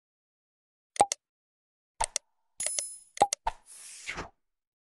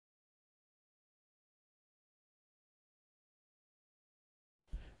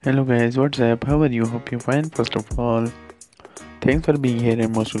Hello guys, what's up? How are you? Hope you're fine. First of all, thanks for being here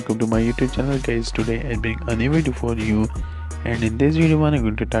and most welcome to my YouTube channel guys. Today I bring a new video for you, and in this video I'm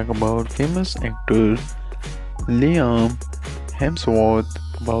going to talk about famous actor Liam Hemsworth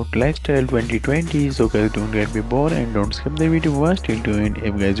about lifestyle 2020. So guys, don't get me bored and don't skip the video. Watch till to end.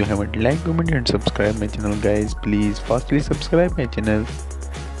 If guys you haven't liked, comment and subscribe my channel guys, please fastly subscribe my channel.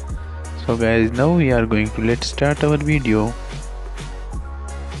 So guys, now we are going to let's start our video.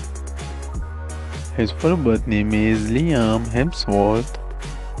 His full birth name is Liam Hemsworth.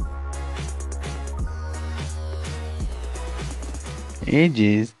 Age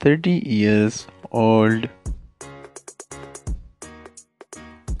is 30 years old.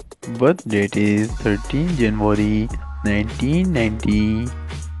 Birth date is 13 January 1990.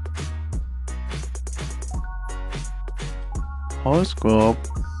 Horoscope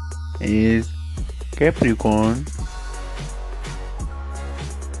is Capricorn.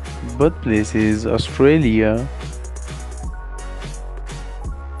 Birthplace is Australia.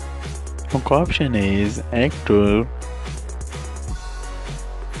 Occupation is actor.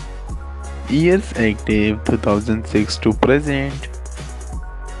 Years active 2006 to present.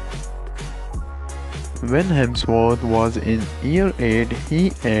 When Hemsworth was in year 8,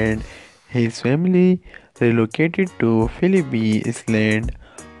 he and his family relocated to Philippi Island,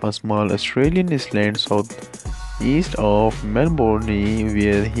 a small Australian island southeast of Melbourne,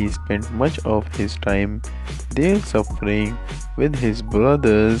 where he spent much of his time there suffering with his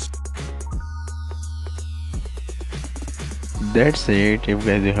brothers. That's it. If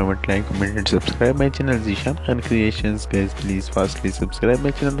guys you haven't liked, comment and subscribe my channel Zeeshan and Creations guys, please fastly subscribe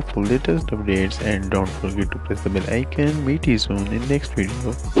my channel for latest updates and don't forget to press the bell icon. Meet you soon in next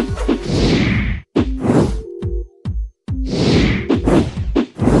video.